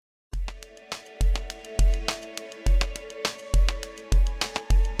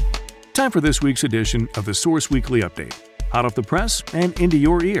Time for this week's edition of the Source Weekly Update. Hot off the press and into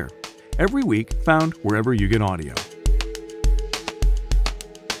your ear. Every week found wherever you get audio.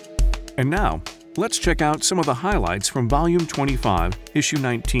 And now, let's check out some of the highlights from Volume 25, Issue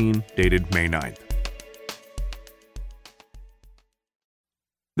 19, dated May 9th.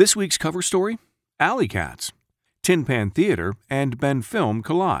 This week's cover story, Alley Cats, Tin Pan Theater and Bend Film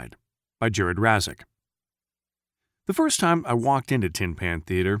Collide, by Jared Razik. The first time I walked into Tin Pan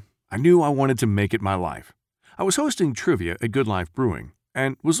Theater, I knew I wanted to make it my life. I was hosting trivia at Good Life Brewing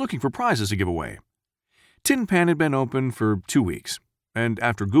and was looking for prizes to give away. Tin Pan had been open for 2 weeks, and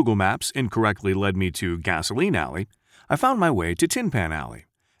after Google Maps incorrectly led me to Gasoline Alley, I found my way to Tin Pan Alley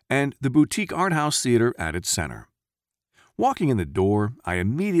and the boutique art house theater at its center. Walking in the door, I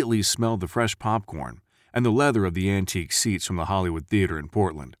immediately smelled the fresh popcorn and the leather of the antique seats from the Hollywood Theater in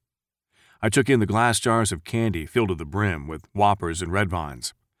Portland. I took in the glass jars of candy filled to the brim with Whoppers and Red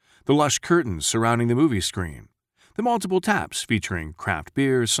Vines, the lush curtains surrounding the movie screen, the multiple taps featuring craft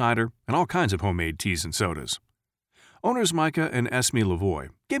beer, cider, and all kinds of homemade teas and sodas. Owners Micah and Esme Lavoie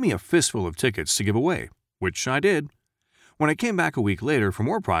gave me a fistful of tickets to give away, which I did. When I came back a week later for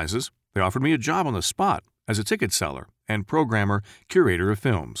more prizes, they offered me a job on the spot as a ticket seller and programmer curator of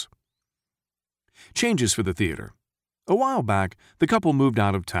films. Changes for the theater. A while back, the couple moved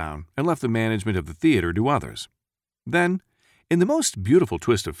out of town and left the management of the theater to others. Then, in the most beautiful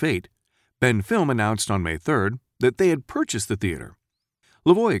twist of fate, Bend Film announced on May 3rd that they had purchased the theater.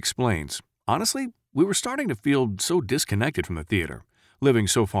 Lavoie explains, "Honestly, we were starting to feel so disconnected from the theater, living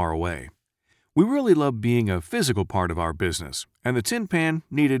so far away. We really loved being a physical part of our business, and the Tin Pan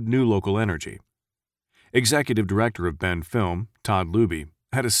needed new local energy." Executive Director of Bend Film, Todd Luby,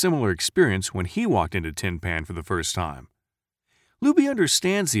 had a similar experience when he walked into Tin Pan for the first time. Luby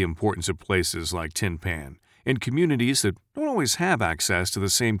understands the importance of places like Tin Pan in communities that don't always have access to the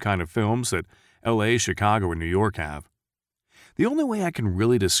same kind of films that LA, Chicago, and New York have. "The only way I can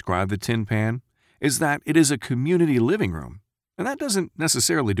really describe the Tin Pan is that it is a community living room, and that doesn't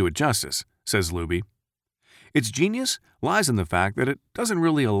necessarily do it justice," says Luby. Its genius lies in the fact that it doesn't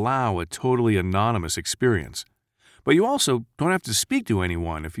really allow a totally anonymous experience, but you also don't have to speak to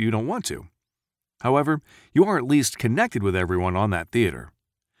anyone if you don't want to. However, you are at least connected with everyone on that theater.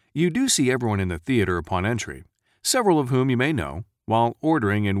 You do see everyone in the theater upon entry, several of whom you may know, while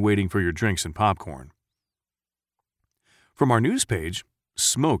ordering and waiting for your drinks and popcorn. From our news page,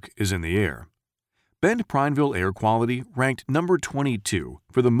 smoke is in the air. Bend-Prineville air quality ranked number 22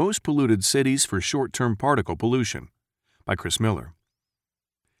 for the most polluted cities for short-term particle pollution, by Chris Miller.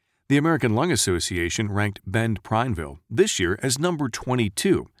 The American Lung Association ranked Bend-Prineville this year as number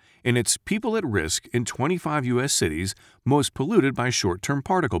 22 in its People at Risk in 25 U.S. cities most polluted by short-term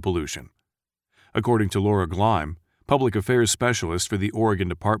particle pollution. According to Laura Gleim, Public Affairs Specialist for the Oregon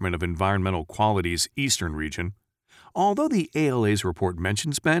Department of Environmental Quality's Eastern Region, although the ALA's report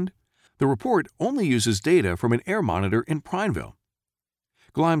mentions Bend, the report only uses data from an air monitor in Prineville.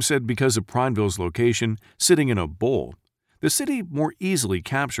 Gleim said because of Prineville's location sitting in a bowl, the city more easily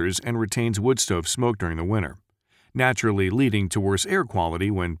captures and retains wood stove smoke during the winter, naturally leading to worse air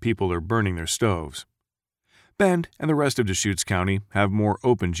quality when people are burning their stoves. Bend and the rest of Deschutes County have more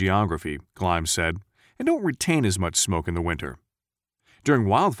open geography, Gleim said, and don't retain as much smoke in the winter. During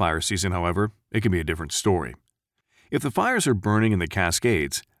wildfire season, however, it can be a different story. If the fires are burning in the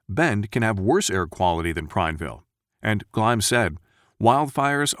Cascades, Bend can have worse air quality than Prineville, and Gleim said,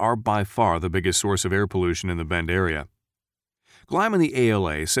 wildfires are by far the biggest source of air pollution in the Bend area. Gleim and the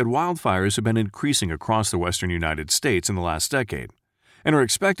ALA said wildfires have been increasing across the western United States in the last decade and are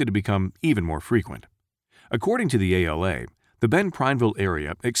expected to become even more frequent. According to the ALA, the Bend-Prineville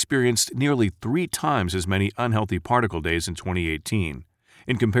area experienced nearly 3 times as many unhealthy particle days in 2018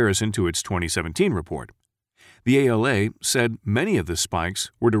 in comparison to its 2017 report. The ALA said many of the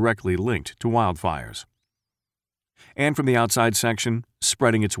spikes were directly linked to wildfires. And from the outside section,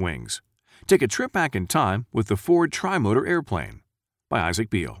 spreading its wings. Take a trip back in time with the Ford Trimotor airplane, by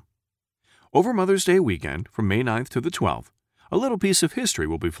Isaac Beal. Over Mother's Day weekend, from May 9th to the 12th, a little piece of history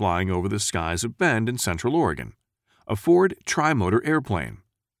will be flying over the skies of Bend in Central Oregon, a Ford Trimotor airplane.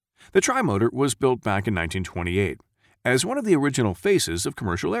 The Trimotor was built back in 1928 as one of the original faces of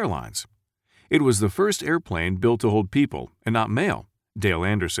commercial airlines. It was the first airplane built to hold people and not mail, Dale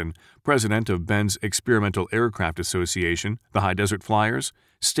Anderson, president of Bend's Experimental Aircraft Association, the High Desert Flyers,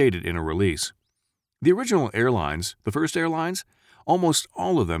 stated in a release. The original airlines, the first airlines, almost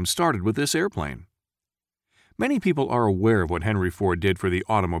all of them started with this airplane. Many people are aware of what Henry Ford did for the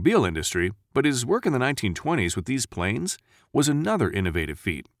automobile industry, but his work in the 1920s with these planes was another innovative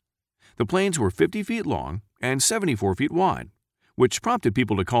feat. The planes were 50 feet long and 74 feet wide, which prompted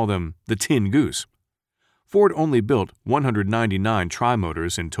people to call them the Tin Goose. Ford only built 199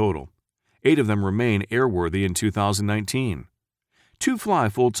 Trimotors in total. 8 of them remain airworthy in 2019. 2 fly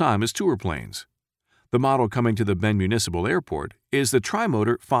full-time as tour planes. The model coming to the Bend Municipal Airport is the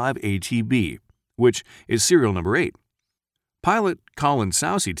Trimotor 5ATB, which is serial number 8. Pilot Colin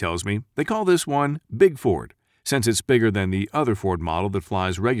Sousey tells me they call this one Big Ford, since it's bigger than the other Ford model that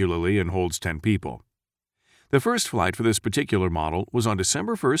flies regularly and holds 10 people. The first flight for this particular model was on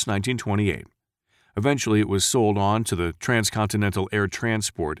December 1, 1928. Eventually, it was sold on to the Transcontinental Air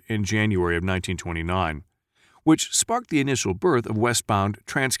Transport in January of 1929, which sparked the initial birth of westbound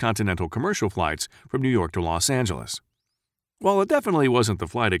transcontinental commercial flights from New York to Los Angeles. While it definitely wasn't the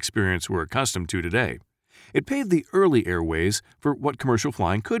flight experience we're accustomed to today, it paved the early airways for what commercial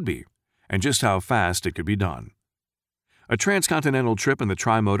flying could be, and just how fast it could be done. A transcontinental trip in the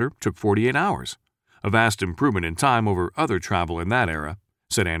Trimotor took 48 hours, a vast improvement in time over other travel in that era,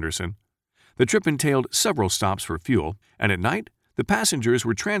 said Anderson. The trip entailed several stops for fuel, and at night, the passengers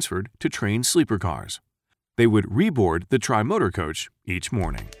were transferred to train sleeper cars. They would reboard the Trimotor coach each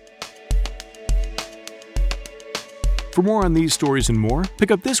morning. For more on these stories and more,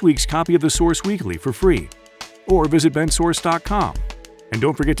 pick up this week's copy of The Source Weekly for free, or visit bensource.com. And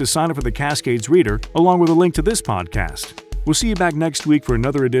don't forget to sign up for the Cascades Reader along with a link to this podcast. We'll see you back next week for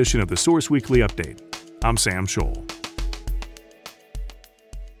another edition of The Source Weekly Update. I'm Sam Scholl.